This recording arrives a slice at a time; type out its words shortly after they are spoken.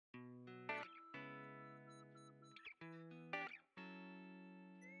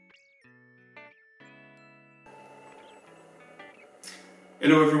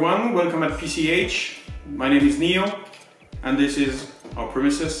Hello everyone, welcome at PCH. My name is Neil and this is our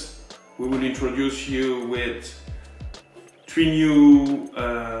premises. We will introduce you with three new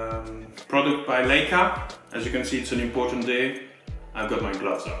products by Leica. As you can see, it's an important day. I've got my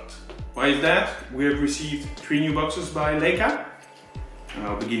gloves out. Why is that? We have received three new boxes by Leica and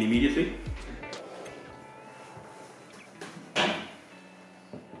I'll begin immediately.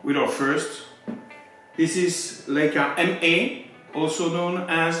 With our first, this is Leica M-A, also known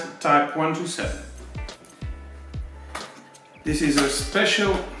as Type 127. This is a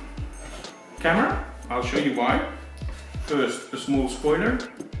special camera. I'll show you why. First, a small spoiler.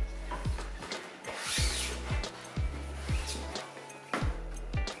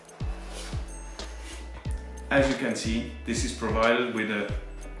 As you can see, this is provided with a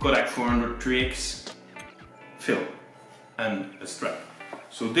Kodak 400 3x film and a strap.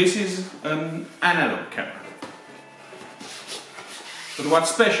 So this is an analog camera. But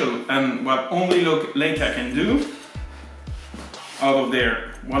what's special and what only Leica can do, out of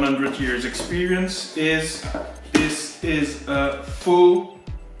their 100 years experience, is this is a full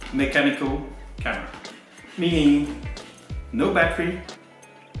mechanical camera. Meaning no battery,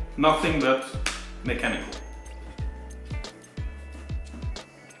 nothing but mechanical.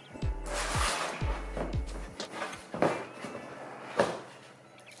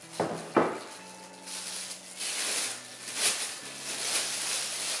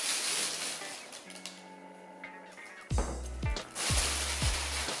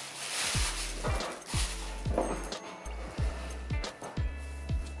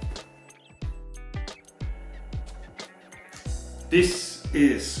 This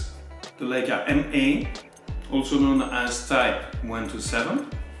is the Leica M-A, also known as Type 127.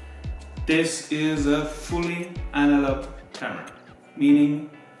 This is a fully analog camera, meaning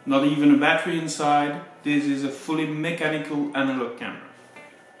not even a battery inside. This is a fully mechanical analog camera.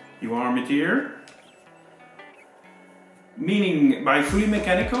 You arm it here, meaning by fully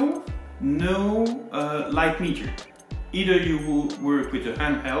mechanical, no light meter. Either you will work with a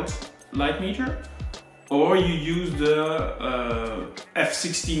handheld light meter, or you use the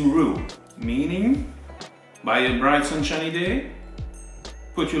f/16 rule, meaning by a bright sunshiny day,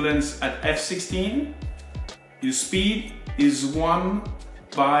 put your lens at f/16, your speed is 1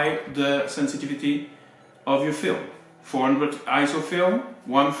 by the sensitivity of your film. 400 ISO film,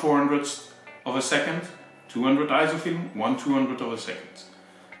 1/400th of a second, 200 ISO film, 1/200th of a second.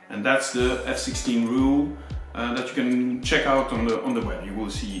 And that's the f/16 rule that you can check out on the web, you will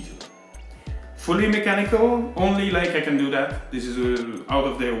see easily. Fully mechanical, only Leica can do that. This is out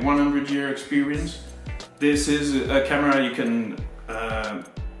of their 100-year experience. This is a camera you can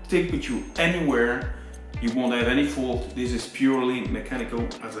take with you anywhere. You won't have any fault. This is purely mechanical,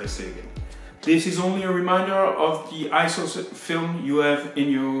 as I say again. This is only a reminder of the ISO film you have in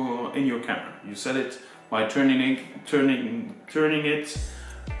your camera. You set it by turning it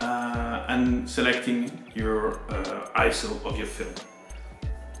and selecting your ISO of your film.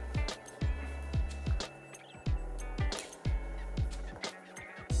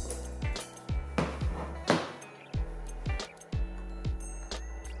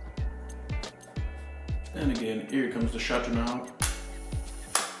 And again, here comes the shutter now.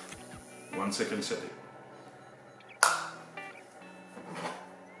 1 second setting.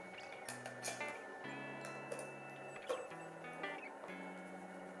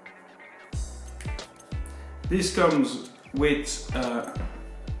 This comes with a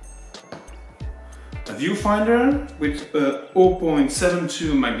viewfinder with a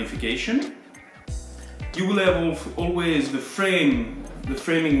 0.72 magnification. You will have always the framing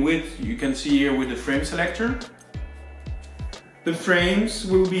width you can see here with the frame selector. The frames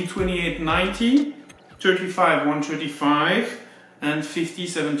will be 2890, 35-135 and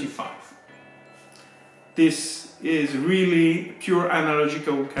 50-75. This is really pure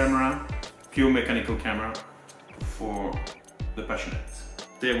analogical camera, pure mechanical camera for the passionate.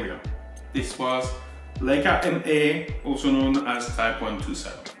 There we are. This was Leica M-A, also known as Type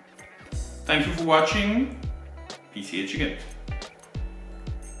 127. Thank you for watching. PCH again.